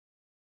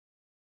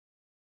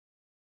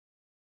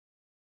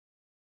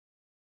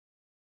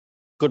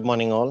Good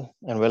morning, all,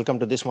 and welcome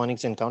to this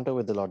morning's encounter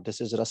with the Lord.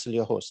 This is Russell,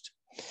 your host.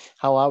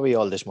 How are we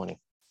all this morning?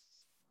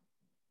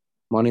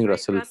 Morning,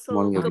 Russell.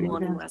 Morning, Good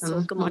morning,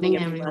 Russell. Good morning,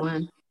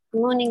 everyone.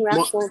 Good morning,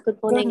 Russell. Good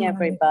morning,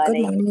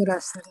 everybody. Good morning,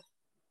 Russell.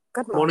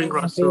 Good Morning,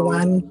 morning, Russell.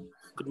 everyone.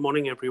 Good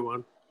morning,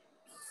 everyone.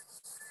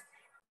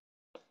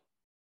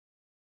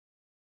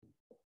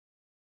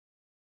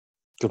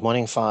 Good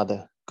morning,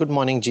 Father. Good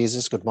morning,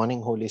 Jesus. Good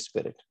morning, Holy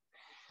Spirit.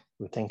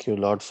 We thank you,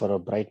 Lord, for a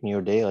bright new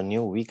day, a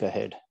new week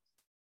ahead.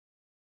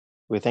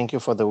 We thank you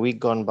for the week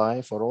gone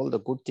by, for all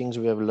the good things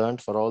we have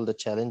learned, for all the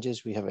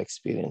challenges we have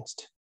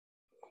experienced.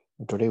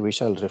 And today we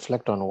shall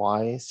reflect on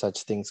why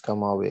such things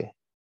come our way.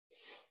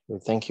 We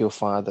thank you,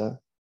 Father,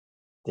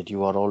 that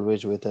you are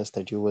always with us,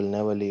 that you will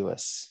never leave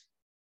us.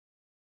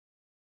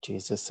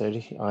 Jesus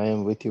said, I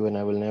am with you and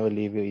I will never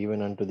leave you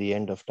even unto the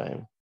end of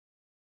time.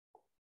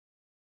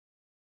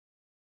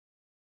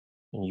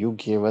 And you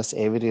gave us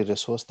every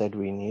resource that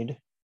we need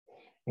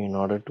in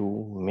order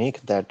to make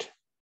that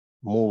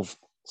move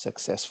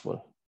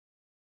successful.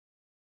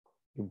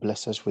 You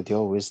bless us with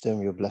your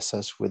wisdom. You bless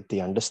us with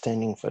the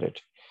understanding for it.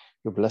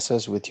 You bless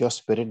us with your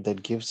spirit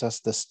that gives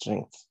us the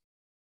strength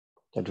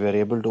that we are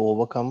able to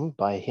overcome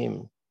by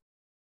Him,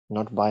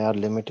 not by our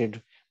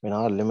limited, when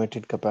our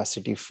limited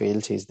capacity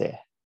fails, He's there.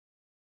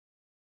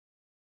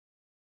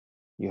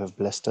 You have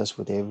blessed us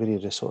with every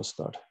resource,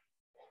 Lord.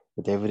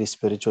 With every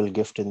spiritual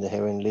gift in the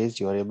heavenlies,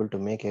 you are able to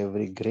make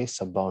every grace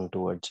abound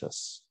towards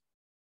us,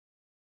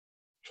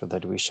 so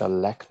that we shall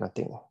lack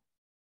nothing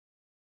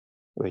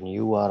when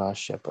you are our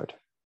shepherd.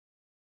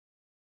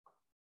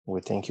 We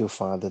thank you,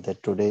 Father,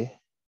 that today,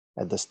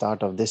 at the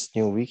start of this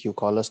new week, you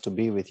call us to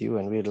be with you,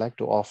 and we'd like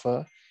to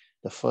offer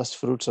the first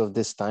fruits of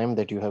this time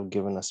that you have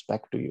given us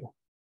back to you.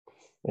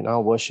 In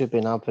our worship,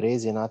 in our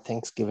praise, in our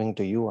thanksgiving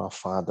to you, our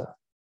Father,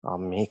 our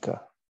Maker.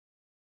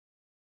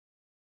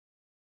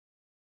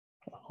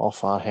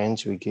 Off our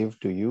hands, we give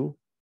to you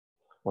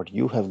what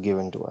you have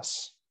given to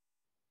us.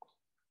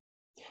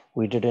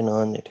 We didn't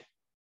earn it,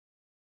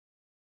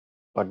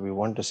 but we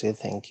want to say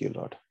thank you,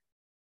 Lord.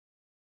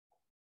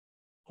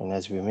 And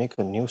as we make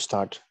a new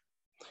start,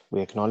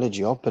 we acknowledge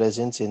your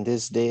presence in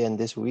this day and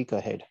this week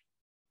ahead.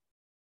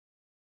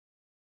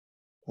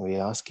 We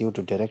ask you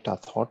to direct our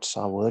thoughts,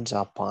 our words,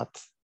 our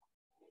path,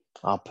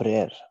 our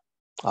prayer,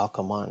 our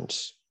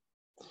commands.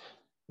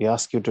 We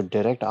ask you to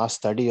direct our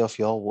study of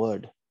your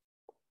word,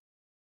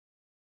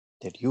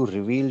 that you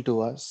reveal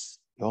to us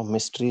your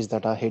mysteries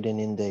that are hidden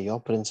in there,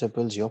 your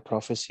principles, your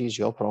prophecies,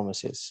 your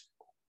promises,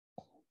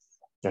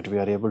 that we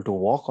are able to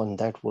walk on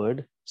that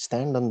word,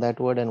 stand on that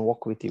word, and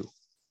walk with you.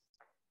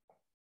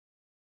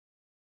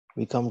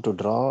 We come to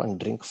draw and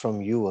drink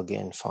from you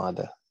again,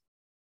 Father,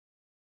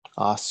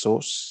 our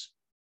source,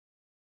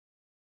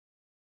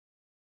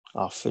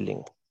 our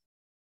filling,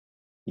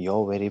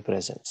 your very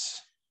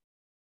presence.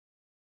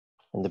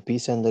 And the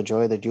peace and the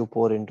joy that you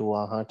pour into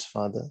our hearts,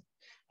 Father,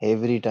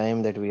 every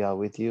time that we are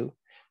with you,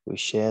 we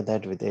share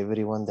that with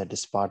everyone that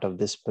is part of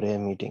this prayer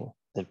meeting,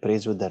 that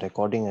prays with the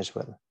recording as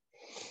well.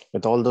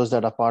 With all those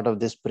that are part of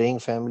this praying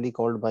family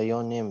called by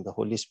your name, the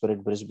Holy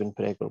Spirit Brisbane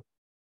Prayer Group.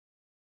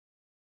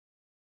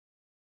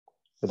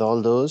 With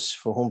all those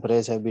for whom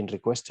prayers have been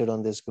requested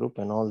on this group,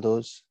 and all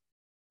those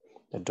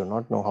that do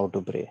not know how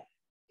to pray.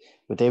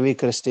 With every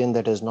Christian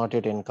that has not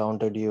yet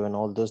encountered you, and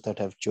all those that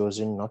have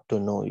chosen not to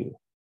know you.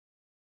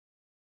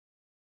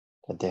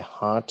 That their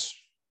hearts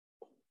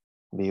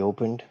be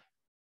opened,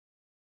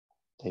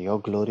 that your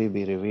glory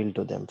be revealed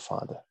to them,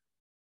 Father.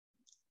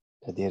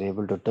 That they are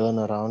able to turn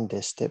around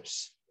their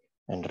steps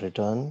and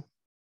return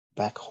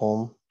back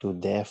home to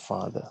their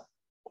Father,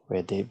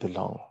 where they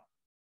belong.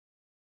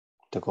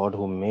 The God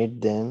who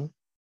made them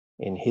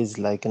in His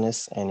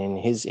likeness and in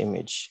His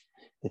image,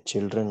 the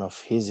children of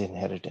His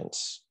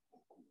inheritance.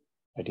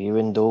 That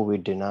even though we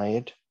deny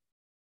it,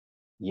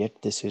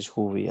 yet this is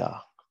who we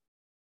are.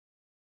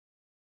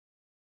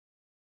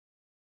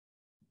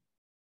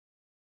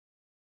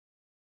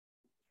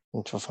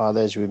 And so,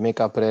 Father, as we make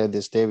our prayer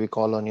this day, we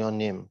call on your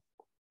name.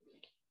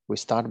 We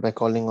start by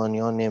calling on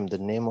your name, the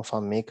name of our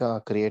Maker,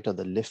 our Creator,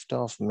 the lifter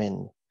of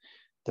men,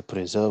 the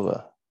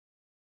preserver,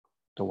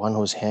 the one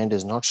whose hand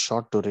is not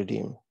short to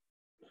redeem,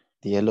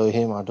 the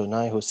Elohim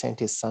Adonai who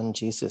sent His Son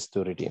Jesus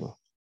to redeem.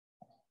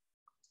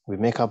 We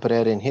make our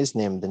prayer in His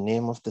name, the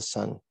name of the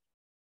Son,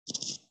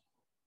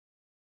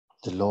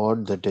 the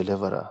Lord, the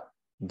Deliverer,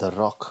 the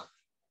Rock,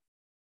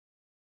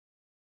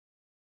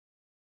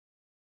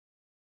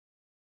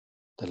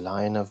 the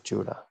Lion of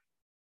Judah,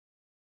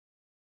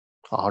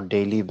 our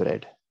daily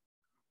bread,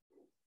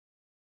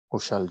 who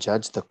shall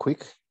judge the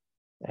quick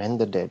and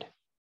the dead.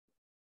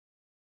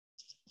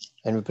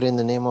 And we pray in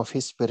the name of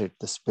His Spirit,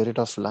 the Spirit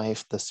of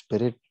life, the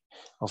Spirit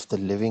of the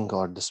living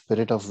God, the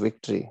Spirit of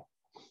victory,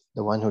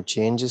 the one who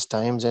changes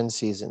times and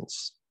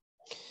seasons,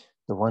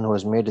 the one who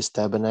has made His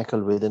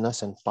tabernacle within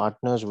us and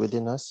partners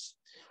within us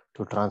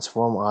to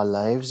transform our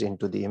lives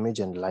into the image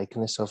and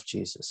likeness of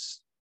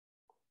Jesus.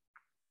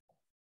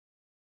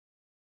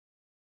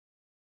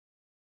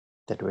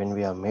 That when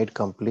we are made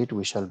complete,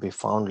 we shall be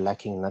found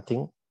lacking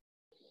nothing,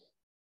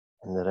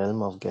 in the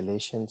realm of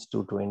Galatians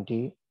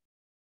 2:20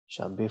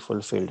 shall be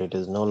fulfilled. It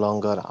is no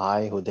longer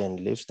I who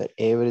then lives, that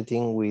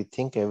everything we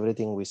think,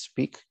 everything we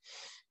speak,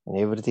 and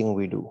everything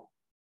we do,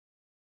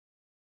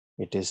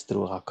 it is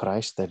through our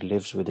Christ that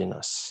lives within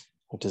us.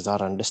 It is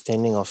our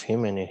understanding of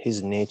Him and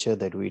His nature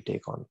that we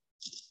take on.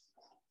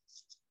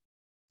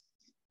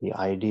 The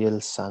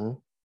ideal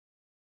son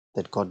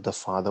that God the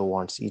Father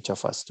wants each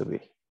of us to be.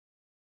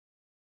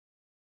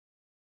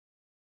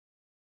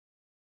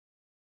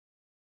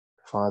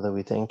 Father,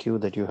 we thank you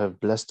that you have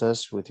blessed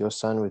us with your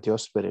Son, with your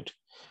Spirit.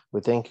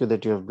 We thank you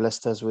that you have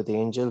blessed us with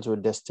angels,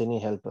 with destiny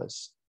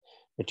helpers,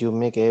 that you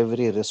make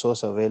every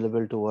resource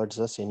available towards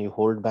us and you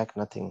hold back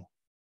nothing.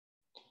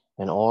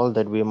 And all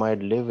that we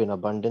might live in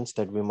abundance,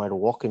 that we might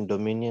walk in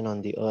dominion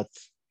on the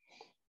earth,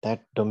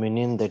 that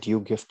dominion that you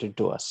gifted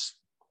to us,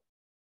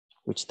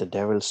 which the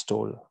devil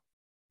stole.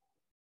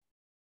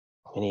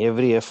 And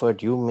every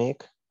effort you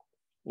make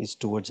is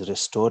towards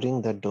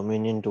restoring that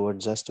dominion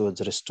towards us,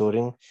 towards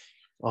restoring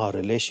our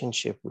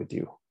relationship with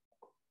you.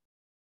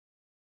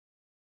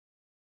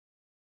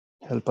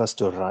 Help us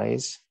to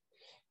rise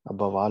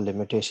above our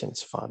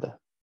limitations, Father,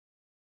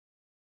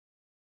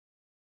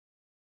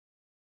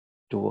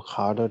 to work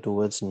harder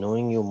towards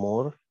knowing you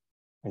more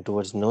and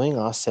towards knowing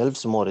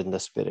ourselves more in the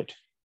Spirit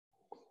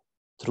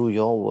through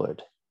your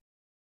word,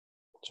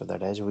 so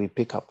that as we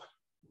pick up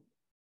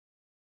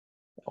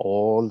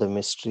all the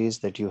mysteries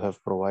that you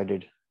have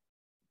provided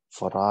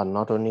for our,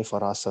 not only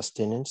for our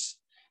sustenance,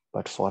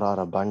 but for our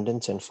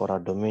abundance and for our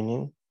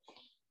dominion,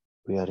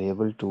 we are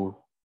able to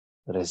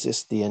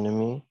resist the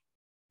enemy.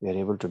 We are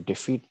able to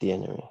defeat the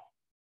enemy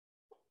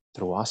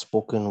through our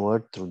spoken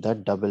word, through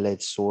that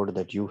double-edged sword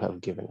that you have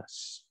given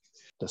us,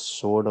 the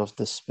sword of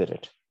the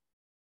Spirit.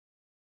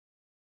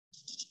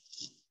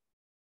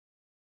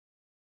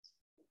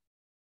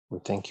 We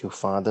thank you,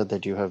 Father,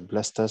 that you have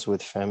blessed us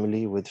with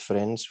family, with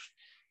friends.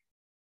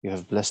 You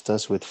have blessed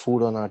us with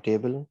food on our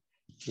table.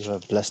 You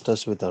have blessed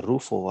us with a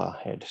roof over our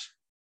heads.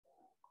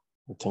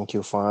 We thank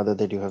you, Father,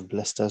 that you have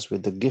blessed us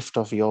with the gift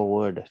of your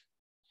word,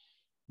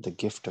 the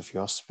gift of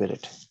your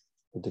Spirit,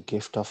 with the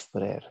gift of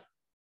prayer.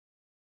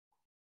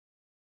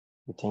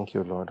 We thank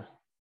you, Lord,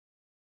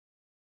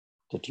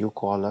 that you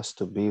call us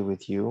to be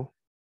with you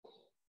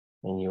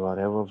and you are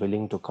ever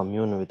willing to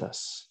commune with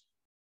us,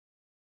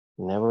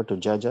 never to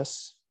judge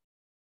us,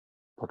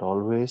 but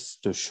always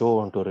to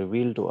show and to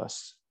reveal to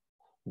us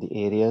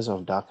the areas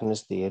of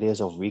darkness, the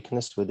areas of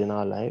weakness within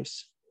our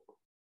lives,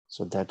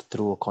 so that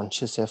through a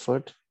conscious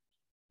effort,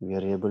 we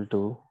are able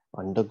to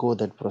undergo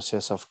that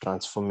process of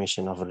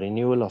transformation, of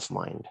renewal of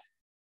mind,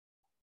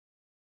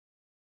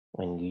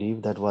 and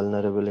leave that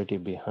vulnerability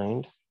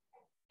behind,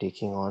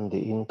 taking on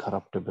the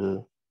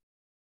incorruptible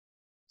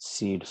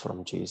seed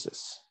from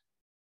Jesus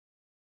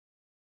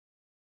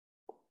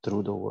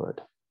through the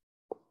word.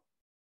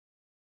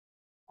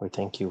 We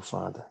thank you,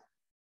 Father.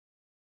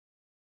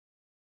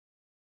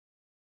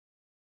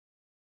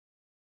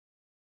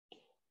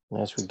 And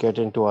as we get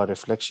into our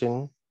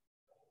reflection,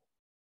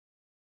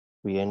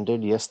 we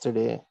ended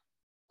yesterday's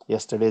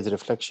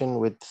reflection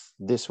with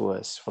this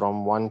verse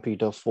from 1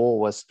 Peter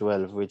 4 verse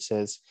 12, which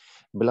says,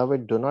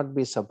 "Beloved, do not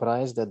be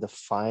surprised at the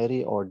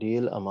fiery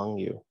ordeal among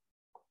you,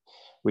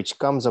 which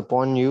comes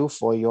upon you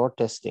for your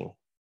testing,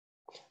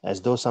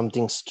 as though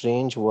something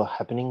strange were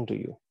happening to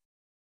you."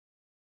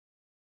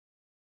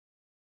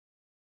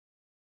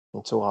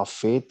 And so our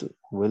faith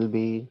will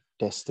be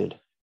tested.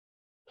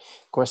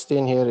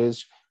 Question here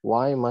is,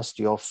 why must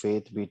your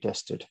faith be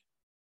tested?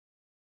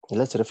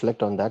 Let's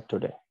reflect on that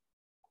today.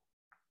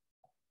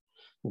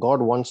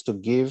 God wants to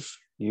give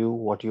you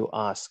what you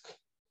ask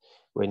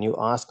when you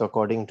ask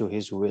according to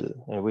his will.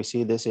 And we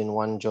see this in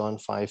 1 John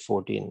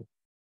 5:14.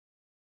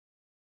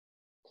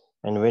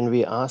 And when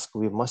we ask,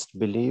 we must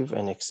believe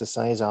and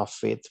exercise our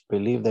faith,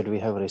 believe that we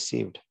have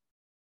received.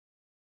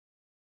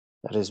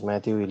 That is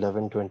Matthew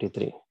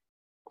 11:23.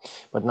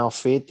 But now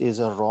faith is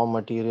a raw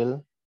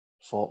material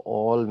for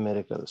all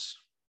miracles.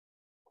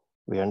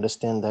 We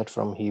understand that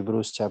from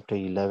Hebrews chapter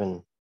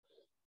 11,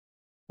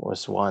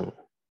 verse 1.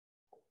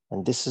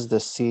 And this is the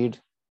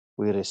seed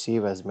we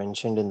receive as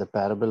mentioned in the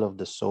parable of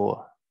the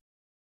sower,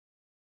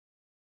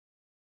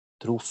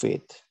 through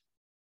faith.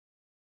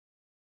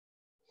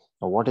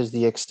 Now, what is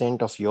the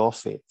extent of your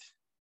faith?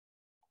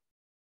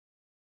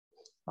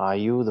 Are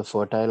you the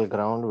fertile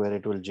ground where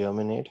it will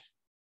germinate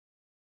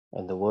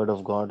and the word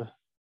of God,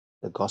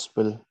 the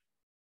gospel,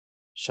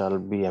 shall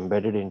be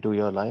embedded into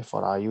your life?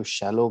 Or are you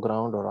shallow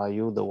ground, or are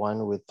you the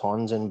one with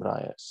thorns and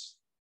briars?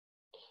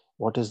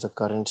 What is the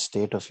current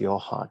state of your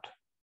heart?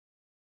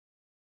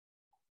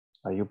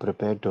 Are you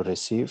prepared to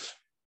receive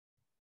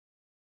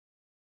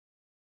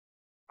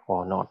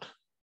or not?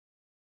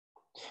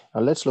 Now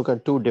let's look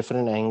at two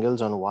different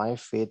angles on why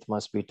faith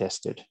must be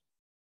tested.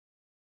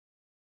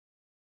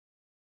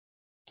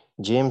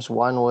 James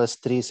 1 verse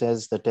 3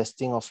 says, the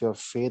testing of your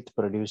faith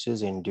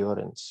produces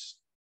endurance.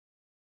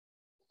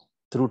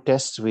 Through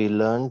tests, we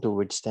learn to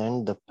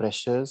withstand the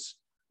pressures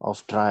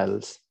of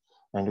trials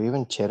and we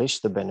even cherish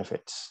the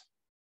benefits.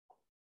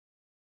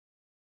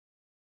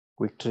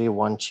 Victory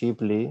won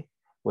cheaply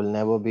will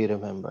never be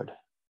remembered.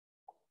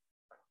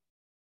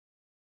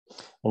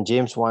 And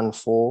James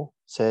 1:4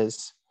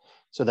 says,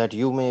 so that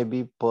you may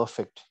be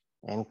perfect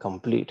and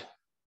complete.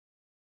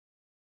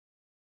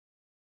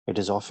 It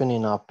is often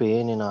in our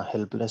pain, in our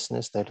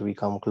helplessness, that we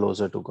come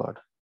closer to God.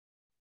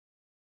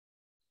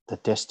 The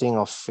testing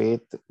of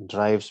faith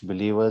drives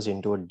believers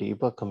into a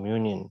deeper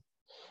communion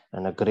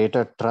and a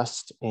greater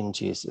trust in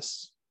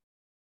Jesus.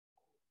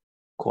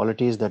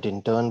 Qualities that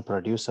in turn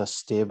produce a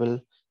stable,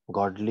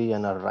 godly,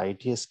 and a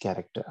righteous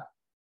character,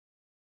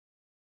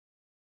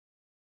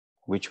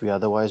 which we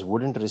otherwise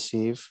wouldn't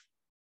receive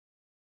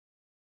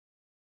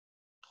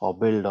or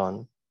build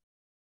on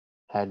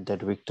had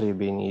that victory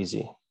been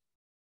easy,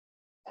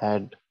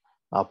 had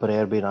our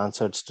prayer been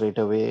answered straight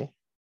away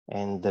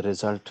and the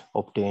result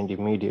obtained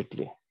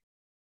immediately.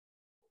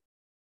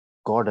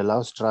 God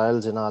allows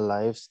trials in our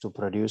lives to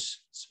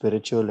produce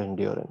spiritual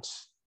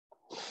endurance.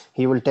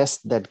 He will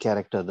test that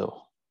character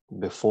though,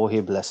 before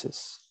he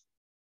blesses.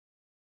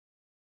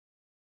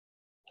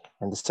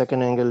 And the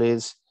second angle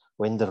is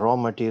when the raw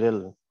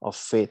material of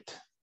faith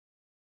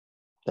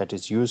that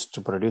is used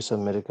to produce a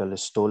miracle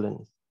is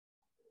stolen,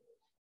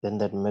 then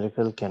that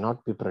miracle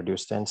cannot be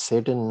produced. And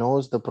Satan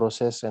knows the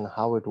process and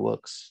how it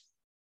works.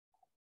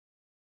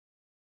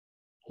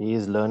 He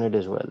is learned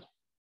as well.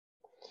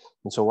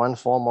 And so one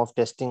form of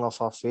testing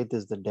of our faith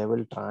is the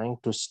devil trying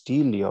to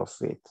steal your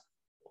faith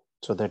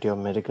so that your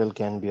miracle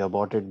can be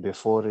aborted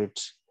before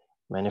its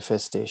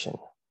manifestation.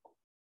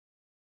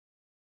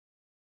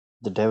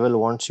 The devil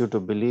wants you to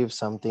believe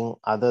something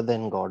other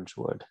than God's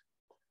word,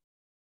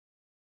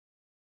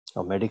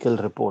 a medical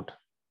report,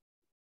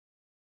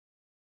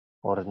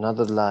 or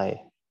another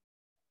lie,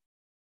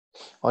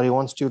 or he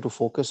wants you to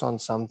focus on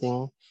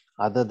something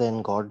other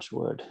than God's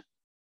word.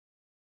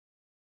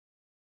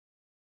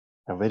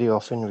 And very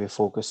often we're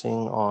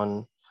focusing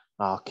on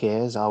our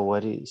cares, our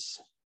worries.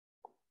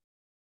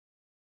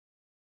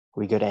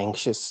 We get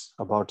anxious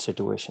about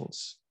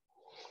situations,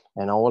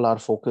 and all our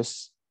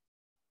focus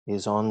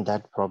is on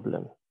that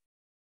problem,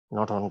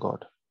 not on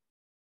God.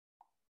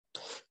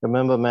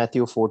 Remember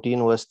Matthew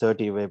 14 verse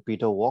 30, where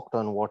Peter walked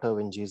on water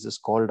when Jesus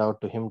called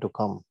out to him to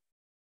come.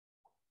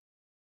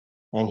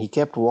 And he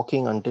kept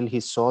walking until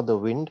he saw the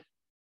wind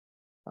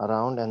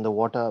around and the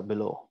water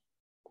below.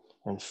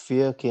 And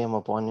fear came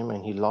upon him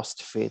and he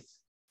lost faith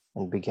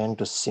and began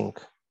to sink.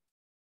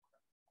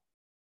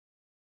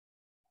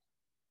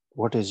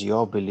 What is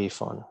your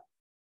belief on?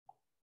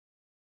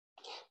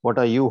 What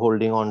are you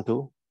holding on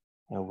to?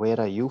 And where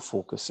are you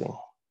focusing?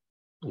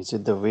 Is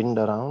it the wind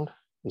around?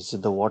 Is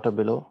it the water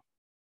below?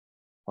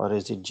 Or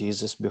is it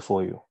Jesus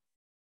before you?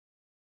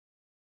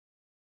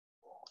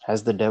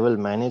 Has the devil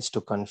managed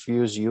to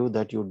confuse you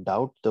that you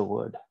doubt the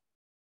word?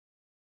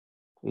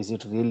 Is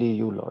it really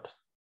you, Lord?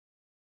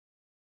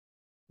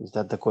 Is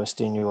that the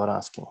question you are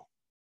asking?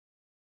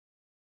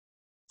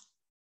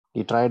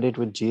 He tried it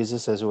with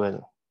Jesus as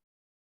well.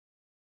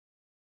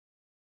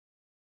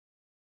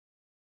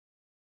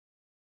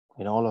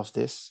 In all of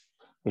this,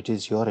 it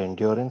is your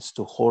endurance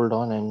to hold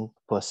on and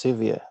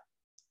persevere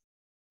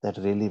that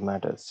really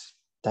matters.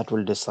 That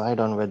will decide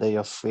on whether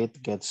your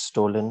faith gets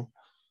stolen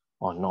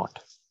or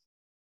not.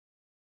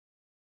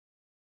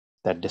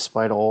 That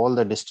despite all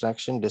the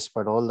distraction,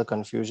 despite all the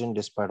confusion,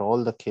 despite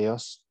all the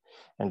chaos,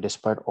 and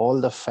despite all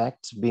the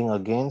facts being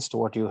against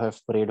what you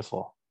have prayed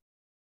for,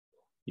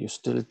 you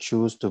still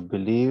choose to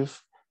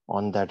believe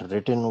on that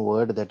written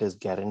word that is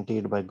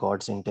guaranteed by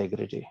God's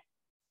integrity.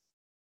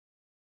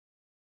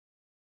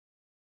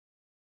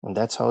 And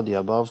that's how the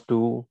above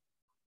two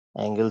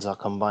angles are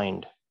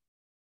combined.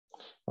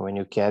 When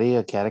you carry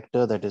a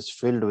character that is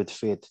filled with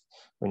faith,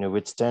 when you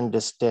withstand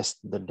this test,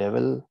 the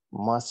devil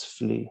must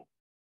flee.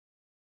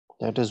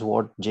 That is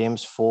what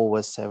James 4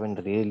 verse 7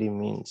 really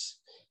means.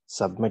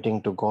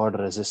 Submitting to God,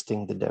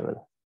 resisting the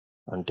devil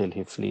until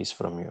he flees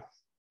from you.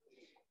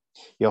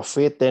 Your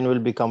faith then will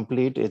be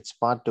complete. Its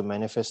path to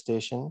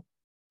manifestation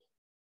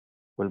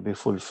will be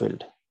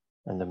fulfilled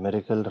and the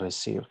miracle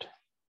received.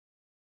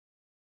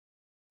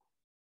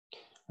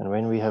 And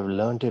when we have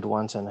learned it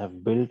once and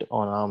have built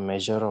on our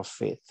measure of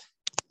faith,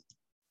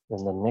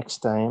 then the next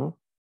time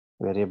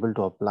we're able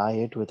to apply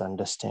it with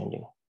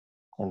understanding.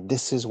 And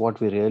this is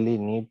what we really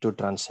need to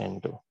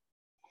transcend to.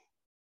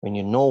 When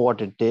you know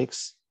what it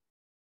takes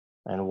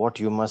and what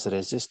you must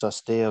resist or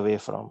stay away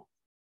from,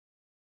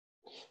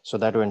 so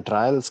that when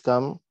trials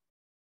come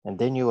and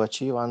then you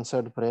achieve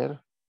answered prayer,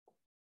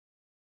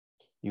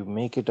 you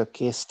make it a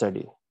case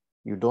study.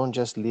 You don't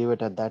just leave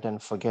it at that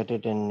and forget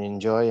it and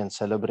enjoy and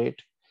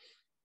celebrate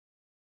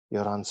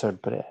your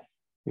answered prayer.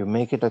 You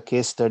make it a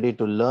case study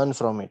to learn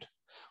from it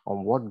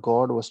on what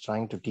God was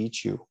trying to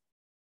teach you,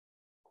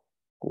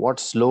 what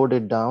slowed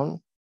it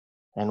down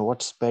and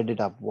what sped it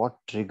up, what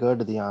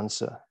triggered the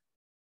answer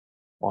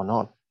or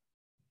not.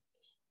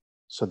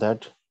 So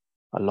that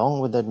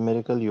along with that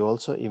miracle, you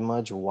also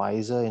emerge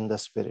wiser in the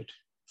spirit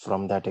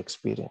from that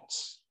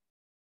experience.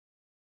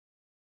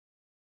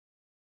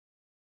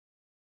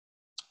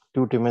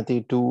 2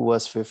 Timothy 2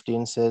 verse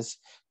 15 says,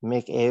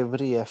 make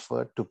every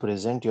effort to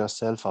present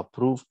yourself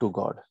approved to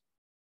God,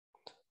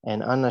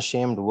 an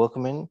unashamed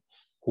workman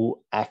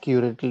who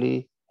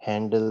accurately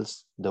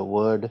handles the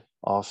word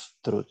of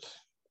truth.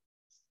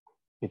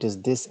 It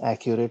is this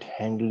accurate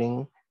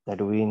handling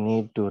that we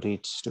need to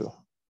reach to,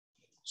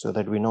 so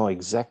that we know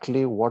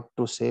exactly what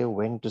to say,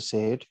 when to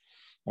say it,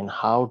 and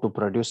how to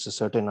produce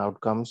certain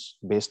outcomes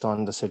based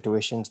on the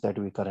situations that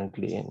we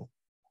currently in.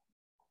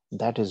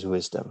 That is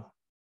wisdom.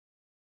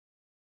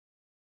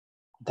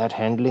 That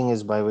handling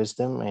is by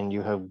wisdom, and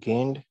you have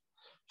gained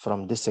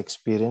from this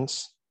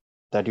experience,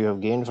 and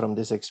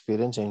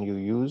you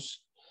use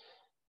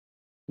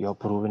your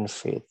proven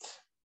faith.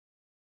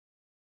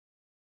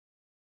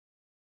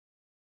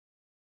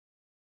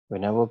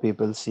 Whenever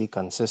people see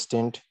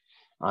consistent,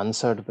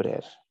 answered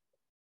prayer,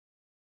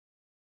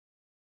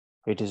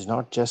 it is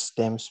not just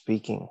them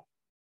speaking.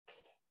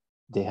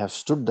 They have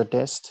stood the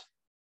test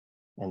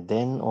and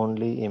then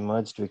only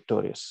emerged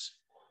victorious.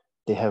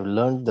 They have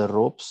learned the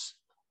ropes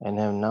and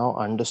have now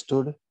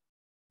understood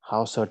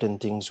how certain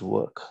things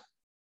work.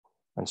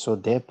 And so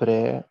their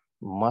prayer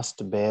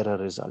must bear a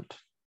result.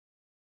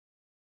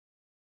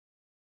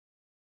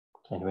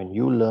 And when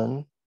you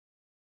learn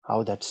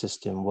how that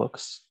system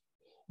works,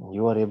 and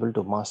you are able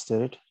to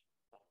master it,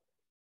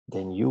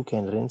 then you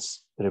can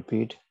rinse,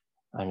 repeat,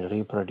 and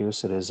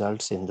reproduce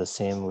results in the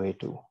same way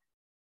too.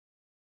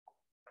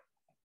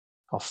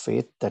 Of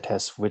faith that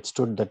has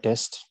withstood the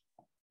test,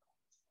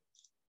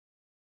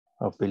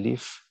 of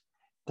belief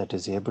that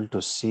is able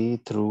to see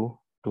through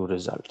to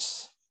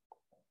results.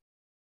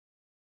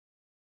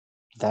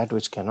 That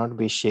which cannot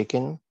be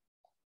shaken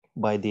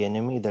by the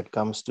enemy that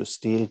comes to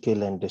steal,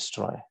 kill, and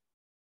destroy.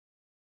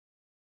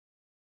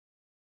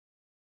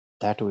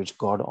 That which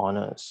God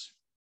honors.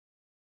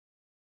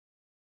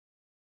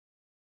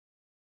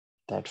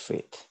 That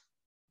faith.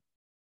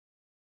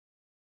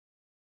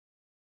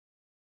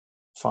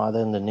 Father,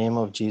 in the name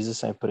of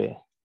Jesus, I pray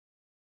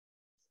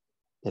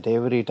that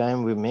every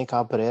time we make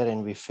our prayer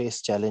and we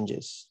face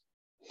challenges,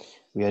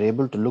 we are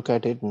able to look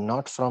at it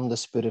not from the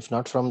spirit,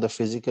 not from the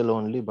physical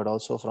only, but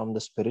also from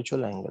the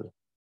spiritual angle.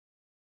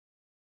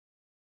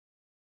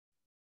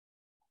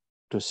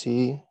 To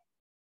see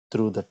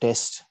through the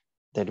test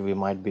that we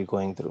might be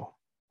going through.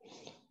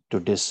 To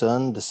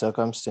discern the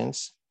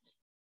circumstance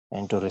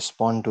and to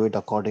respond to it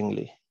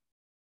accordingly.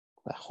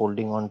 By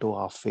holding on to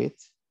our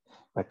faith,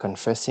 by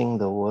confessing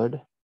the word,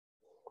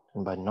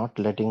 and by not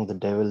letting the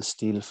devil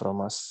steal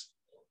from us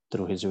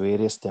through his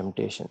various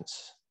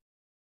temptations.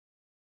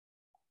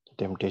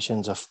 The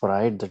temptations of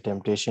pride, the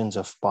temptations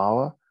of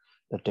power,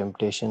 the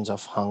temptations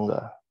of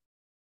hunger.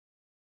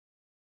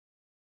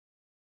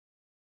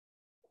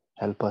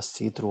 Help us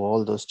see through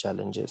all those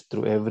challenges,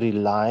 through every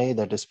lie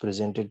that is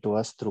presented to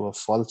us through a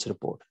false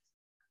report,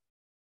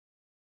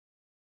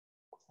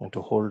 and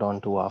to hold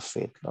on to our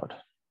faith, Lord.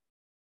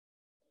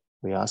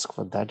 We ask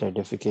for that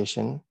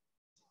edification,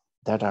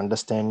 that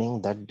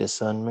understanding, that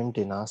discernment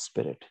in our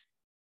spirit.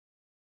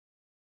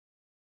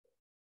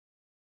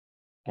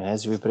 And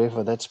as we pray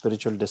for that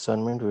spiritual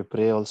discernment, we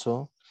pray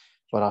also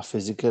for our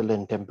physical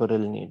and temporal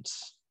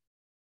needs.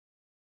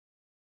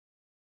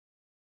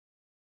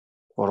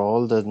 For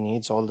all the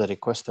needs, all the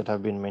requests that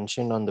have been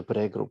mentioned on the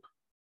prayer group.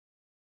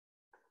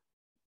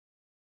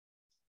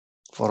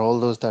 For all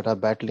those that are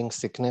battling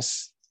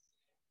sickness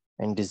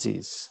and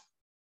disease.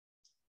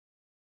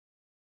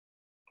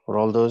 For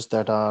all those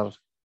that are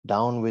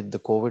down with the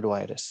COVID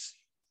virus.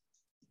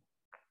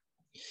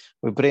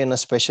 We pray in a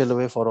special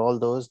way for all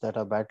those that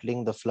are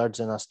battling the floods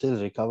and are still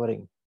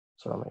recovering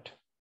from it.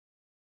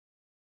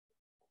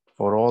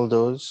 For all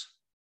those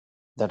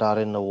that are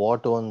in a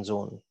war-torn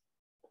zone,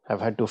 have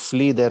had to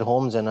flee their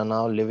homes and are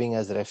now living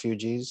as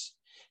refugees,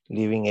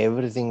 leaving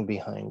everything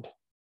behind.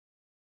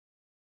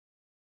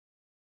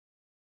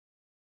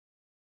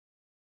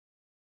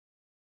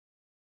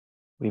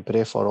 We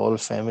pray for all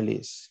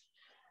families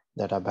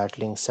that are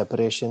battling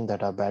separation,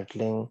 that are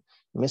battling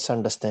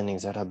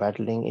misunderstandings, that are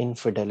battling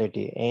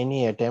infidelity,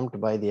 any attempt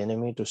by the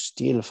enemy to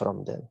steal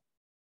from them.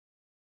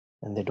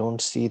 And they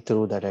don't see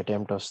through that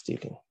attempt of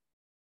stealing.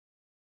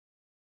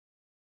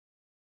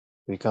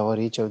 We cover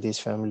each of these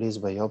families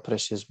by your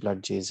precious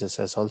blood, Jesus,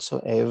 as also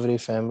every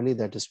family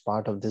that is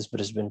part of this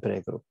Brisbane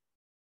prayer group.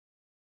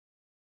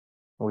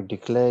 We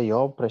declare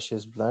your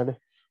precious blood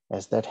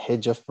as that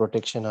hedge of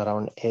protection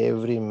around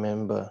every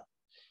member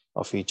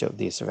of each of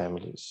these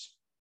families.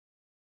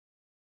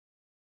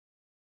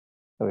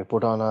 We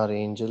put on our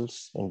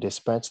angels and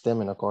dispatch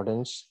them in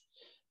accordance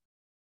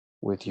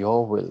with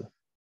your will.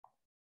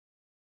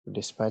 We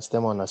dispatch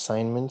them on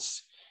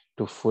assignments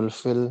to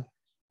fulfill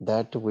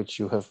that which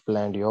you have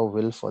planned, your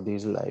will for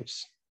these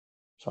lives,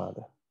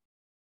 Father.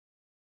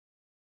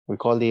 We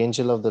call the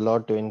angel of the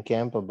Lord to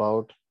encamp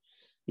about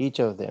each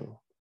of them,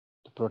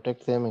 to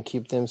protect them and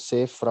keep them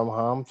safe from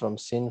harm, from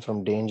sin,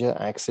 from danger,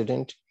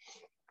 accident,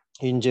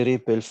 injury,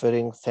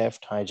 pilfering,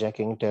 theft,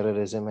 hijacking,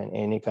 terrorism, and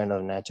any kind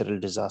of natural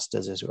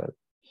disasters as well.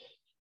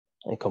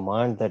 I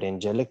command that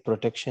angelic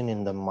protection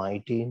in the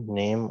mighty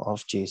name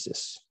of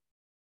Jesus.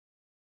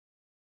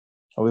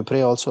 We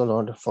pray also,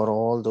 Lord, for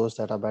all those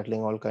that are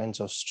battling all kinds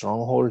of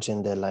strongholds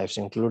in their lives,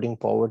 including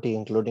poverty,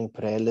 including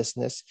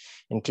prayerlessness,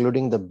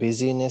 including the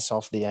busyness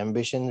of the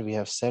ambition we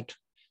have set,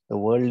 the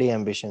worldly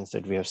ambitions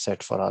that we have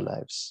set for our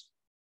lives,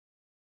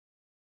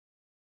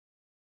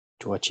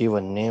 to achieve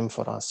a name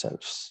for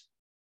ourselves,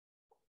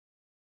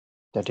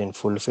 that in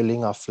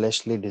fulfilling our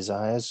fleshly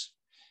desires,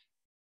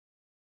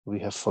 we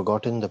have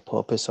forgotten the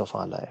purpose of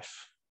our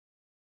life,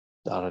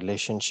 our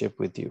relationship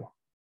with you.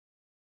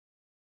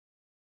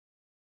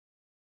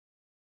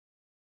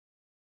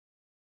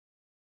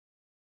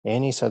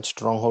 Any such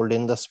stronghold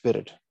in the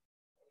spirit,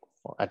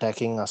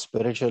 attacking our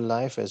spiritual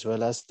life as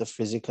well as the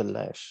physical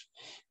life,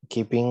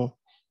 keeping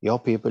your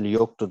people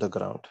yoked to the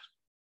ground.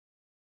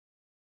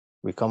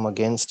 We come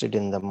against it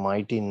in the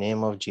mighty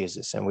name of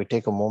Jesus. And we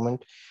take a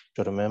moment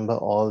to remember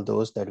all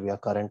those that we are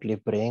currently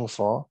praying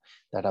for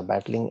that are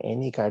battling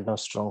any kind of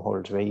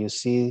strongholds, where you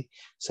see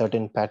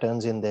certain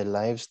patterns in their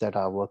lives that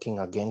are working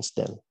against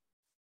them.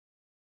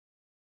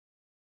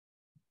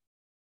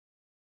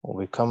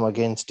 We come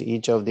against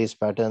each of these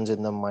patterns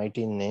in the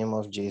mighty name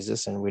of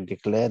Jesus, and we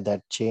declare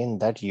that chain,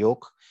 that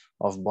yoke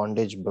of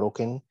bondage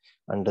broken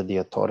under the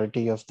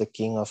authority of the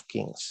King of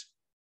Kings,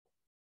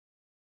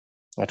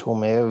 at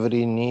whom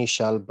every knee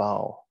shall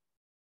bow.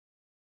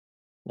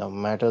 No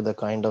matter the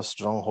kind of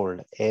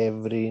stronghold,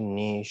 every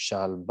knee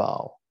shall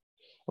bow.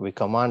 We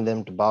command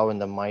them to bow in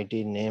the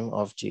mighty name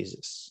of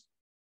Jesus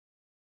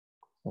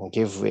and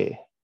give way.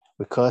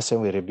 We curse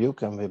and we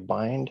rebuke and we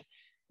bind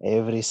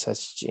every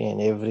such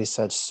chain, every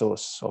such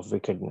source of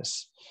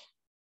wickedness,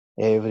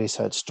 every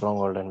such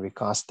stronghold, and we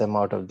cast them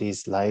out of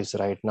these lives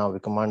right now. We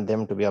command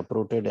them to be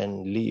uprooted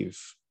and leave,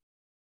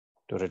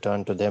 to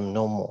return to them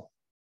no more.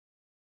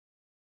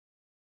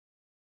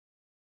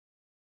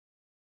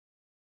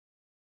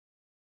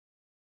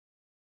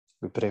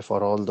 We pray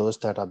for all those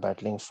that are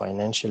battling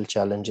financial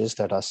challenges,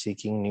 that are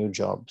seeking new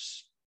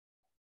jobs.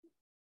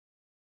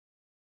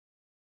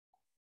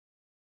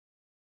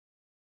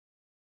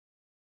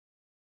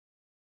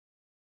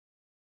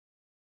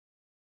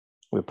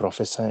 We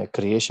prophesy a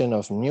creation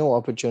of new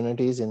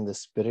opportunities in the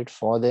spirit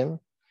for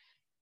them,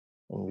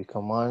 and we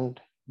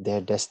command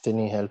their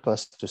destiny help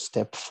us to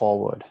step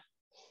forward,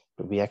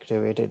 to be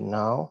activated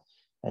now,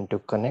 and to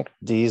connect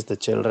these, the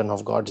children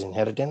of God's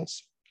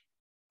inheritance,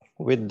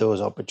 with those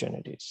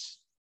opportunities.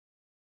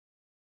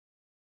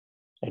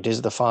 It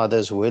is the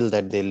Father's will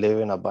that they live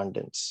in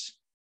abundance.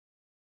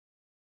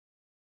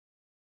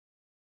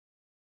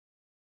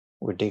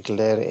 We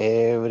declare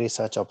every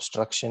such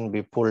obstruction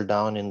be pulled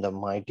down in the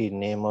mighty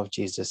name of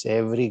Jesus.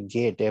 Every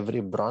gate,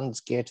 every bronze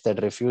gate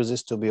that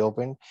refuses to be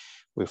opened,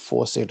 we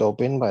force it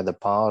open by the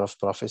power of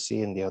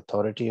prophecy and the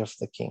authority of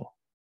the King.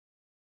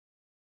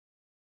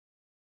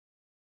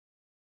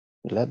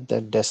 Let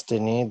that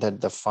destiny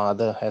that the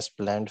Father has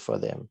planned for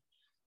them,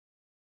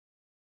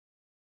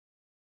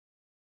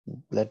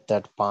 let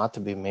that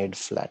path be made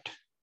flat,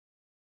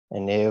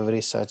 and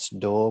every such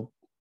door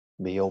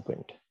be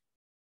opened.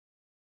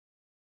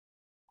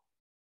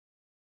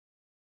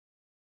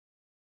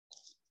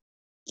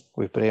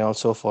 We pray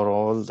also for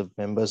all the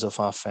members of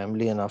our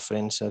family and our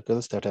friend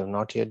circles that have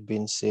not yet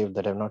been saved,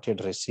 that have not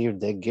yet received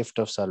their gift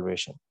of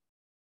salvation.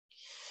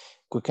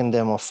 Quicken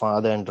them, O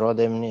Father, and draw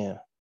them near,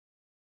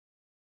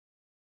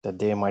 that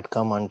they might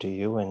come unto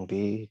you and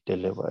be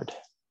delivered.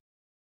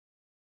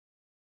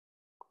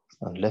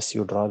 Unless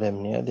you draw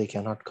them near, they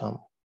cannot come.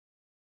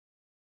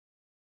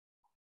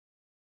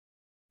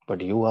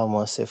 But you are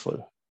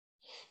merciful.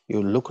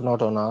 You look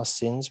not on our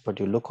sins, but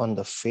you look on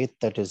the faith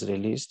that is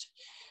released,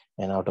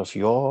 and out of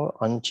your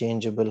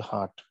unchangeable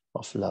heart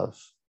of love,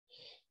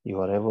 you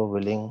are ever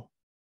willing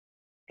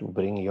to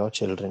bring your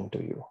children to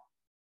you.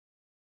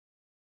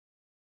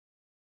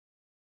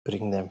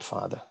 Bring them,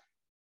 Father.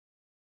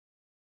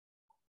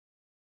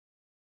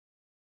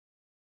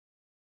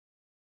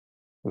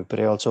 We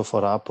pray also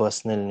for our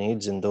personal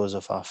needs and those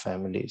of our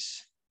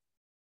families.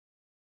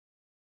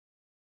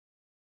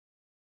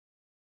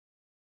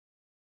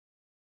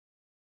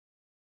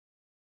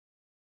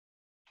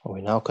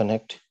 We now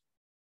connect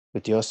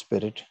with your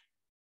Spirit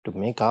to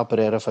make our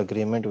prayer of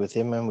agreement with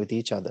Him and with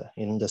each other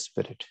in the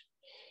Spirit,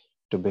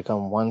 to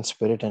become one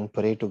Spirit and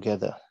pray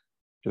together,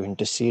 to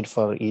intercede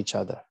for each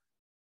other.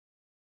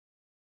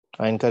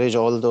 I encourage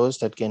all those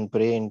that can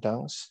pray in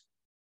tongues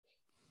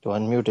to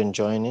unmute and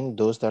join in,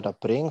 those that are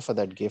praying for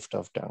that gift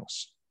of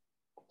tongues,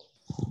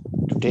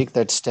 to take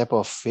that step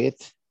of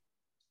faith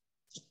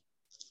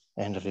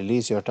and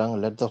release your tongue.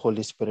 Let the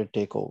Holy Spirit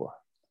take over.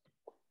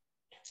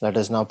 Let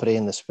us now pray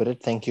in the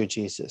Spirit. Thank you,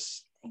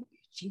 Jesus. Thank you,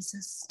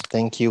 Jesus.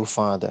 Thank you,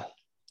 Father.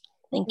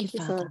 Thank you,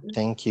 Father.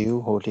 Thank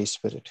you, Holy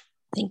Spirit.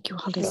 Thank you,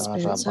 Holy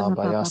Spirit.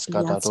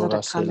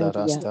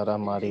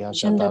 Maria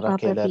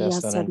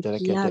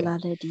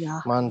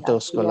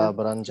Mantos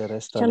Colabranja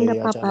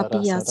Restalia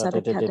Jalarasa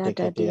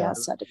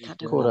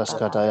Kuras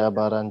Kataya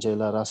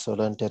Barangela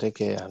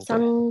Rasolantereke Ante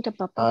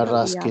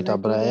Araskita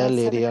Brael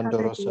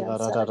Liriandoro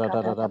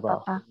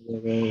Solaraba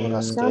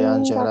Kuraske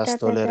Angeras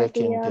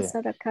Tolerekinte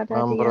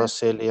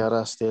Ambroselia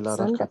Rastela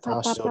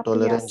Rakataso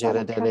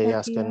Tolerengere de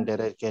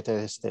Leaskandere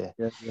Keteste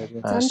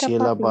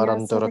Sheila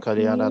Barantoro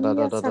Kaliana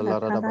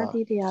Radaba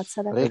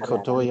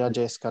Ricotoya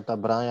Jescata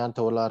Brian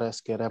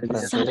Tolares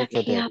Kereprantere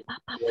Kede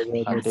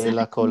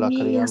Adela Cola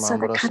Cria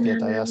Mambros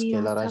Ketayas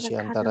Kelarashi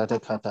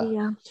Kata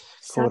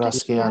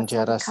Kuraski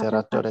Angera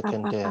Seratore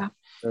Kente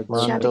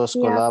Mantos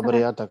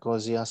Colabria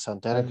Tacosia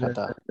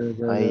Santerecata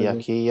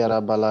Ayaki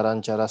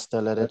Rabalaranchara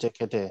Stellerete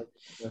Kete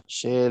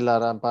Sheila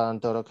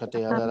Rampantoro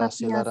Kateara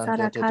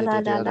Silarante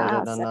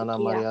Nana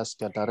Marias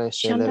Catare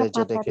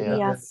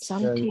Shelerejekea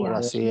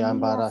Kurasi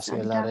Ambaras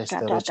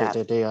Elareste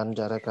Recete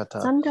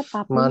Anjarecata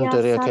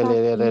Manteria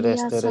Kelere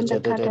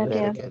Resterecete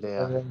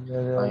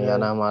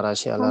Ayana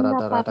Marashia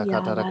Larata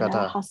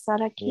Katarakata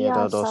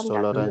Yeda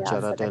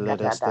Dostoloranchara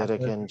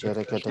Teleresteriken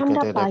Jerekete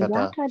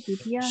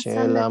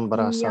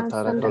Shelambra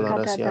Satara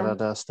Colorasia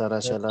Stara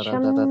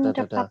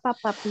Shelarada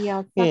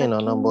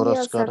Ino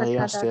Nomboros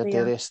Carayastia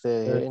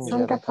Tereste in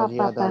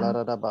Jeracalia da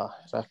Laradaba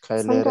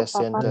Racailere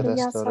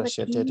Senterestor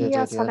Shetete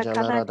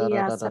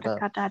Jalarada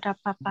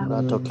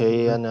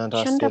Ratokea and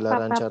Rastela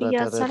Ranchara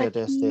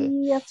Tereste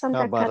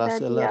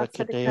Cabarasela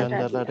Rakete and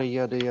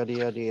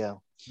Laria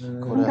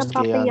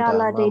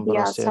Kuraskianta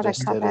Mambros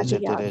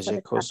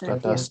Tereste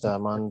Coscatasta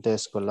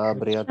Montes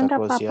Colabria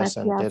Tacosia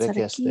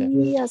Santerekeste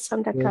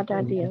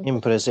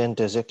in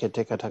presente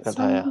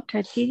Zeketekataya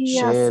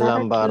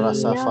Shelamba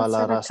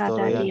Rasafala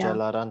Rastoria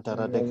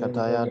Jalarantara de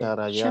Kataya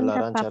Daraya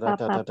Laranchara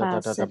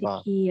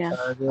Tatataba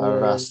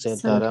Araste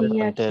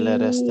Tarapantele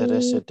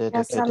Restere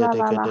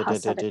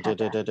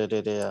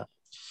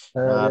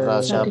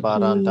Raja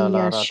Baranta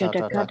la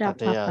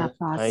Ratatatea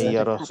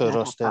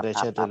Ayarosoroste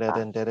Rechetele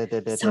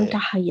Santa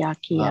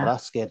Hayakia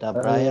Arasketa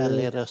Braya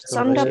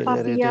Santa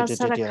Papia Lerestore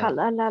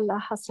Sarakala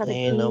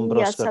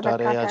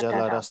Nombroskotarea Hasarakia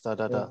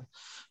Jalarastada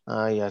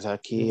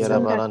Ayataki Santa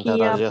Rabaranta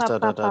Kia Rajasta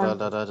Papa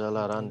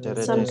Jalarante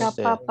Santa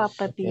Reteste Papa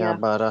Papia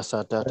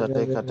Yabarasa Santa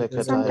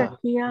Tekataya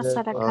Kia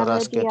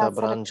Sarakala dia Rasketa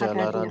Branja Sarakadadia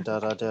Laranta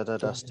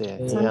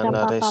Rajadaste Santa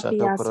Papa Yanaresa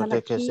Pia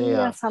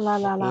Salakia Toprotecesea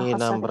Salalala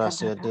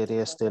Inambrasia Hasakadada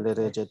Dirieste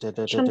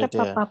Santa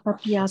Lerete Papa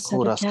Papia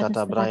Sarakada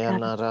Kuraskata Sarakada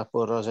Briana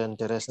Rapuros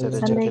Intereste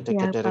Santa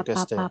Kia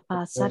Papa Rejeketekeste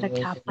Papa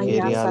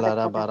Sarakapaya Iria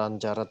Lara Sarakada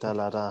Baranjarata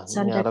Lara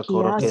Santa Nyara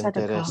Kia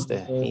Sadaka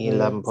Korokentereste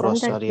Ilam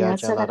Santa Prosaria Kia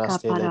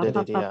Jalaraste Sarakapara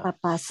Papa Ledidia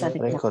Papa Sadaka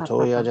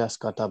Recotoya Papa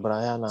Jaskata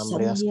Brian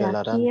Ambrias Sandiakia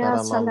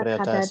Kelarantara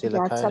Mambriata Salakada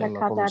dia Silakaile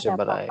Macum Salakada da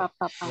Jebrai Papa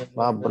Papa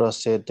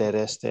Vabrose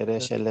Tereste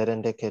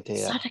Reshelerende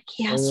Ketea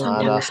Sadakia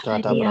Santa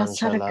Araskata Kadadia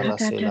Brancha Lara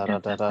Sadakada da Silara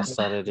Papa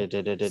Rastare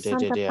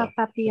Santa de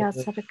Papa Pia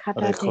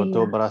Sadakada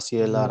Recoto dea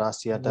Brasiela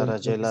Rasia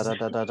Tarajela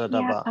Sadakia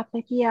Radadaba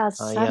Papa Pia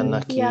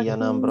Ayanaki Santia Kia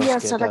Yanambroske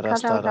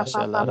Sadakada da Tarastara Papa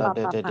Shelara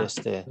Papa de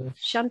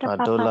Shanta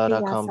Papa Adolara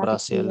Pia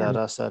Cambrasiela Sadakia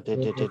Rasa de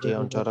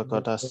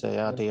Ontoracotaste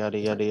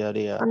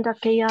Yadi Santa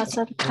Kia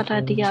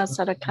Sadakada dia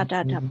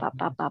Sadakada da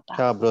Papa Papa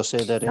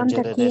Cabrose de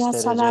Santa Rengere Kia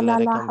destere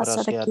Gelere Salalala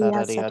Cambrasia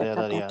Hasadakia Sadakada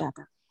Daria da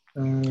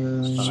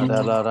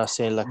Shanta Adala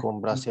Rasela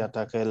Cumbrasia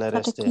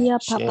Takelereste Sadakia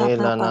Papa Shela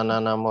Papa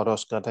Nanana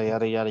Morosca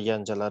Yari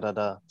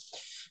Angela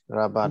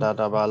Rabada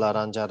Dabala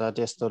Ranjara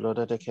Destolo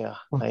de Kea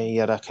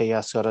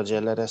Ayarakea Sora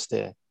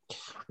Gelereste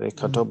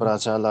Ricoto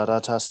Brazala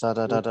Ratasta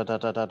da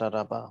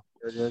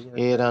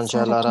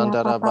Irangela Sadakia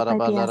Randara Papa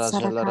Pia Barabalara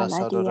Gelara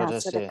Sadakala dia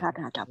Sadoreste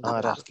Sadakada da Papa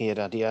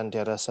Arakira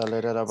Diantera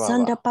Salera Baba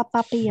Sanda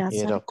Papa Pia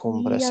Ira Sadakia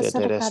Cumbrese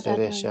Sadakada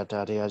Terestere da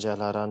Shataria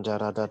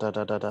Jalarandara da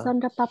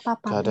Sanda Papa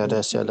Pia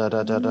Cadere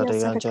Selara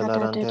Sadakia Angela Sadakada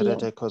Randere dia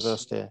de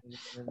Codoste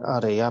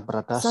Aria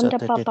Bratasa Sanda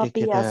Papa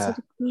Pia Tetikita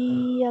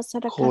Sadakia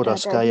Sadakada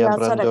Kuraskaya dia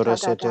Brandore Sadakada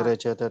da Setere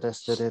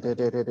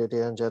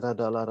Chetere Angela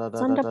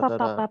Sanda Papa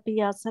Dalara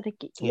Pia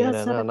Sadakia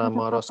Irana Sadakada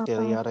Moroske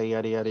Papa Yara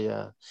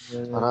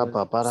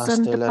Rapa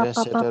Sanda Parastelere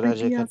Papa Papa Setera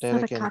Pia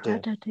Jecatere Sadakada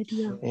Kente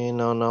dia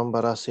Ino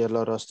Nombara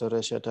Cielo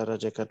Rostore Shetara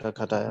Jecata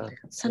Kataya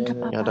Sanda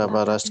Papa Yada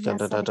Papa Baraska Pia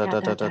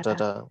Sadakada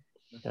da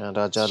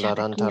Raja Shadakia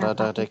Larantara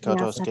Papa de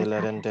Pia Cotoske Sadakada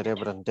Lerendere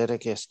Brandere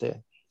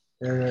Keste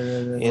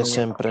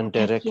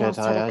Esemprendere Sadakia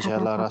Ketaya Sadakada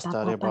Jala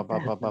Papa Rastare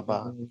Papa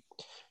Baba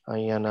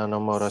Ayana no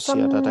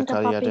Morasia da Santa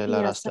Caria de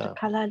la papia Rasta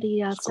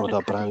sarakaladia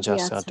Skoda Branja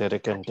sarakadadia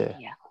Saterekente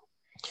sarakadadia.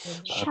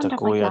 Shanda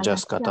Atakuya payala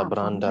Jaskata kia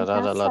Branda pamaya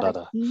Rada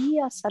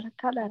sarakia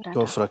sarakalada.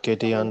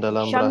 Gofraketi and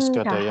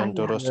Alambraska Shanda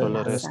Yantoro hayakia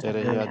Solar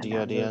Estere sarakadada.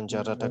 Yadia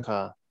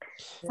Anjarataka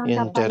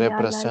Intere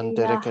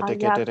presentere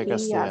ketekete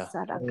kastia.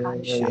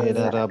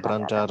 Shedara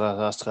brantara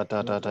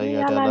raskatata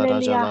yadala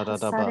rajala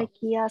radaba.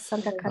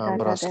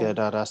 Ambraske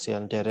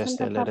darasian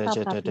terestele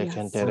regete de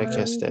kentere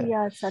keste.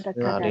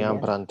 Ariam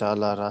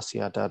brantala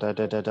rasia da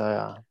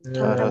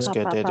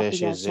Araske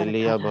de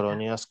Zelia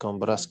Boronias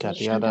Combras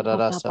Catiada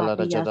da Sala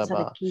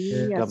Jadaba.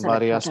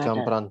 Gambarias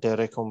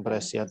Camprantere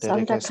Compresia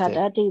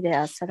Terekeste.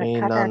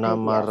 Ina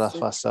namara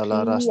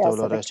fasala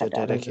rastolo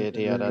reshetere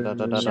kedia da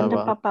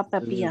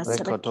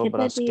Recoto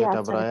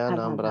brasketa Brian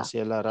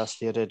Ambrasiela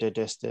rastiere de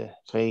deste.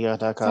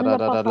 Feyata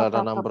carada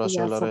da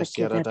Nambrosolo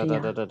restiera da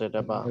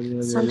ba.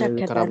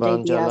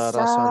 Carabangela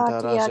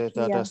rasanta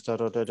razeta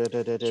destero de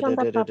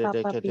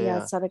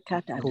Kedea.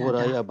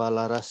 Kuraya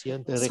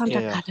balarasian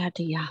terekea.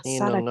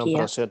 Inam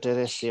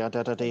Nambrosete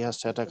Siata de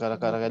Seta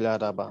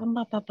Caracaraba.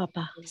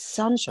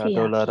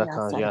 Shadola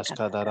Rakan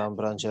Yaskadaram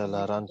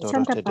Branjela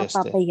Rantoro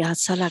Tedeste.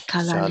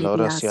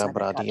 Shalorasia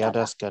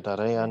Bradiadas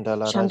Katare and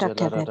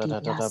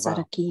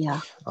Dalarajala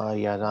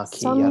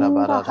Ayanaki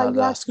Yarabarada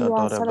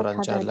Laskadora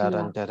Branjala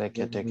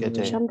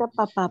Ranterekete.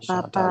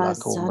 Shatala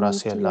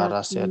Cumbrasia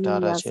Larasia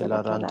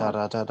Darachela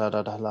Rantarata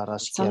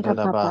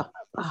Laraskiadaba.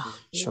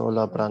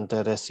 Shola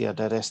Branteresia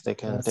Dereste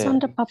Kente.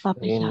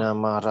 Ina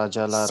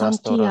Marajala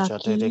Rastorosha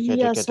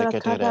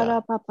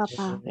Dedicate.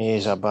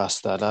 Isa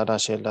basta la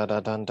rachela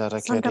da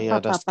dantara keria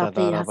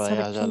daskadara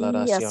bayaja la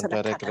racion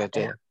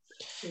terekrete.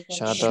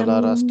 Shada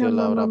la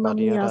raskila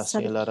rabadia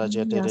rasila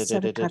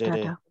rajete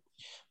de.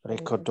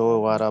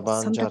 Rikoto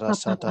warabanja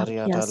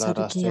rasataria da la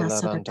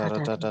rastila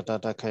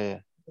rantara da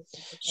ke.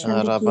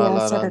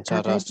 Arabala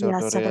ranta rastio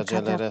doria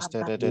jele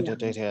reste de.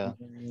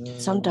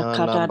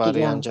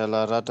 Nambari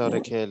angela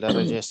ratorike la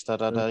registra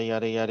da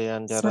yari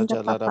andera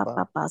jala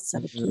raba.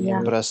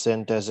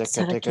 Impresente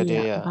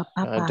zeketekadea,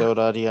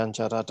 adorari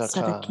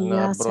ancharataka,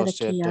 na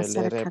brosete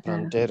lere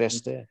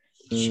plantereste,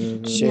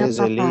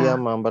 shezelia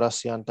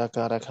mambrasianta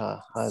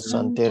caraka,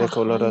 asantere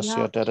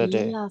colorosio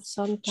terede,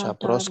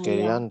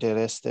 chaproskeriante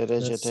reste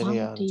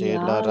regeteria, de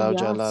la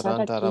rauja la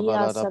rantara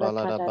balada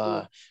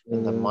baladaba,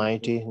 in the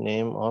mighty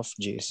name of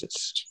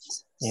Jesus.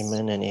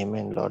 Amen and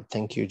amen, Lord.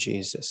 Thank you,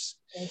 Jesus.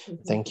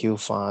 Thank you,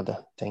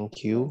 Father.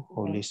 Thank you,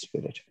 Holy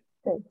Spirit.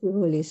 Thank you,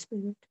 Holy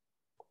Spirit.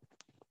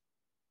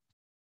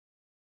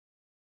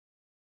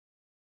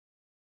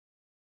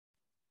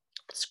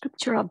 The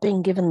scripture I've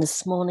been given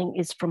this morning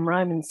is from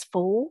Romans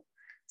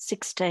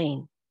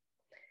 4:16.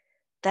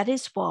 That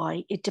is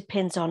why it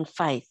depends on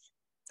faith,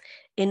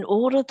 in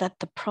order that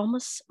the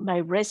promise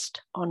may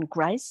rest on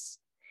grace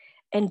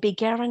and be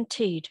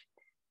guaranteed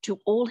to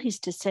all his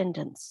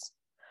descendants,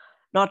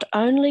 not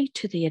only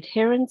to the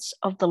adherents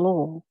of the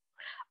law,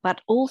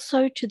 but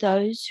also to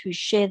those who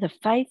share the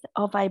faith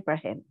of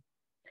Abraham,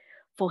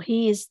 for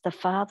he is the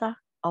father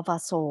of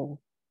us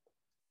all.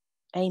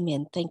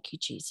 Amen. Thank you,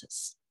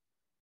 Jesus.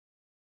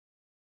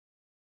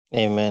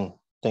 Amen.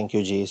 Thank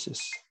you,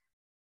 Jesus.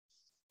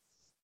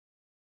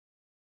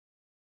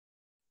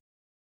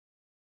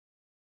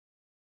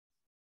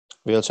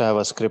 We also have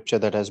a scripture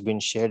that has been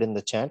shared in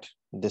the chat.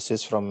 This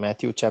is from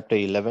Matthew chapter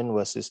 11,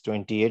 verses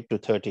 28 to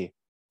 30,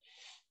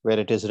 where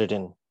it is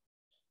written,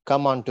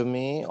 "Come unto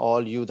me,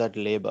 all you that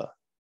labor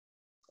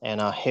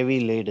and are heavy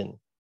laden,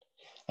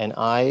 and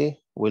I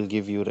will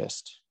give you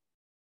rest.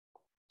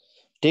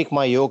 Take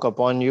my yoke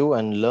upon you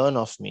and learn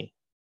of me,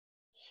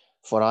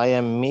 for I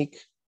am meek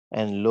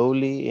and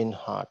lowly in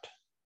heart,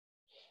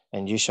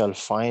 and you shall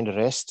find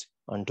rest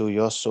unto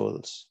your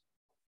souls.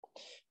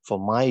 For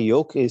my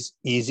yoke is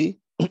easy,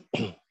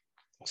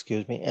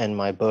 and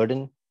my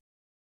burden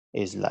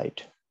is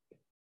light."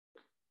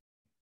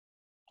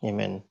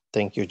 Amen.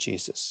 Thank you,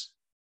 Jesus.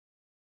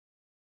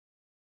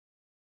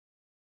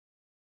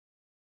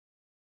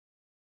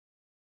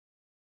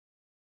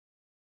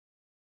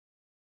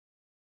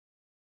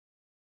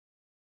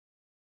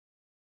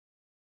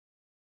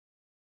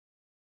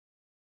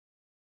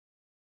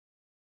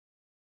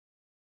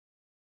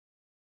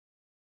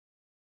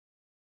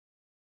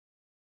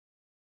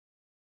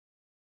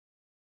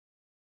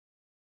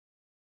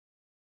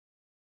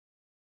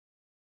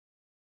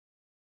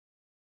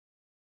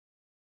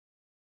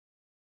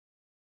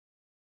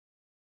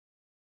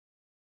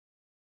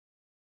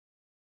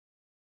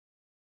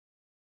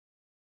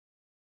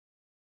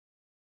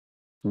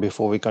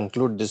 Before we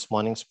conclude this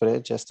morning's prayer,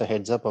 just a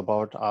heads up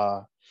about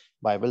our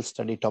Bible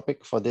study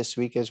topic for this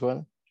week as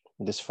well,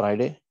 this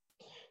Friday.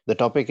 The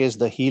topic is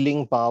the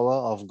healing power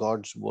of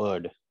God's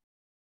word.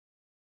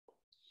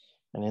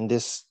 And in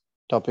this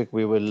topic,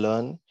 we will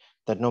learn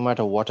that no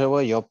matter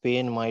whatever your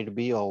pain might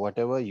be or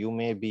whatever you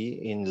may be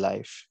in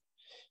life,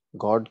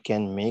 God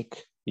can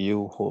make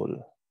you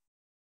whole.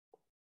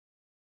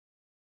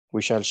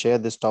 We shall share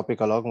this topic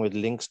along with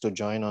links to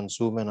join on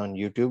Zoom and on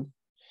YouTube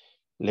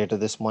later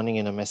this morning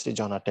in a message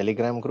on our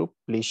Telegram group.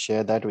 Please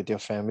share that with your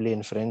family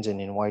and friends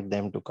and invite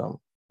them to come.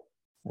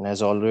 And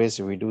as always,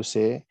 we do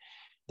say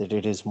that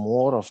it is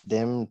more of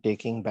them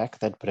taking back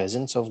that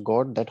presence of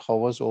God that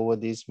hovers over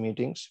these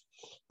meetings.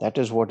 That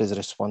is what is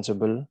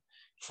responsible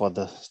for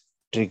the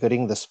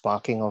triggering the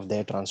sparking of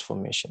their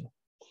transformation.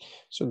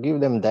 So give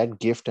them that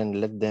gift and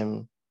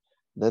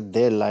let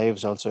their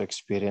lives also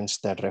experience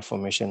that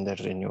reformation, that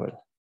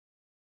renewal.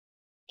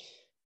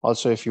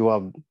 Also, if you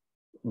are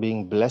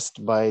being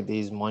blessed by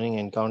these morning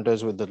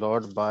encounters with the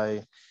Lord,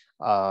 by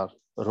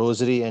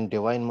Rosary and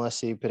Divine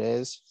Mercy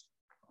prayers,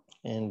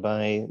 and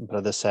by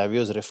Brother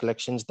Savio's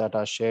reflections that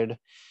are shared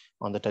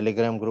on the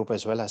Telegram group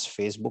as well as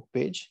Facebook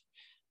page,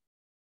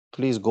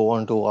 please go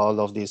on to all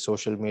of these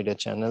social media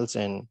channels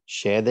and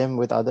share them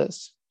with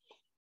others,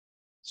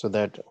 so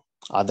that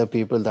other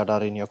people that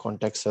are in your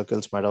contact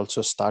circles might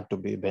also start to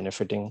be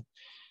benefiting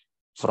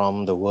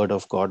from the word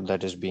of God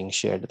that is being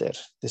shared there.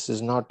 This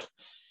is not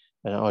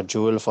a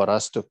jewel for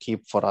us to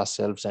keep for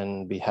ourselves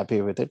and be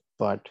happy with it,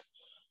 but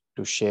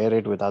to share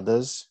it with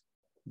others,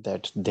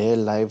 that their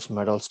lives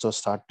might also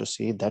start to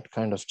see that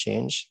kind of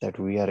change that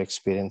we are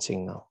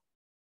experiencing now.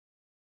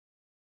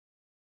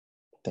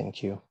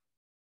 Thank you.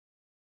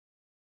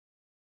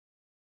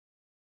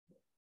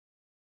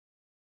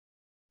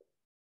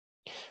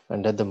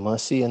 And that the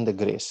mercy and the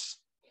grace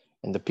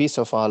and the peace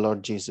of our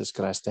Lord Jesus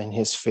Christ and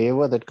his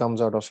favor that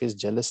comes out of his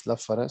jealous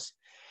love for us,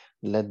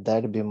 let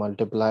that be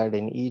multiplied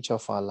in each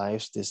of our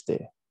lives this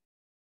day.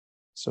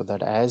 So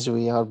that as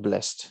we are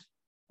blessed,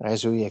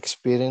 as we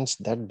experience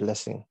that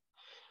blessing,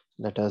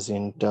 let us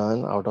in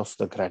turn, out of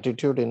the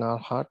gratitude in our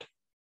heart,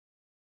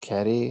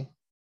 carry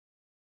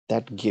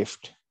that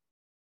gift,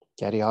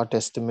 carry our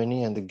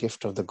testimony and the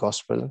gift of the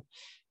gospel,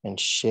 and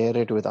share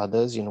it with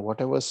others in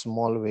whatever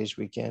small ways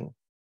we can,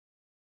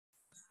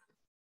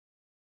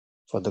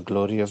 for the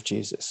glory of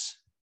Jesus.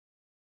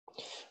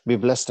 Be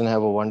blessed and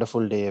have a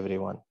wonderful day,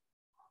 everyone.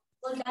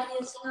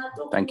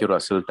 Thank you,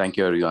 Russell. Thank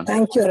you, everyone.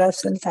 Thank you,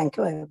 Russell. Thank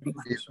you, everyone.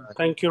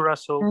 Thank you,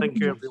 Russell. Thank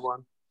you,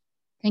 everyone.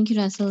 Thank you,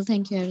 Russell.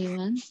 Thank you,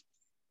 everyone.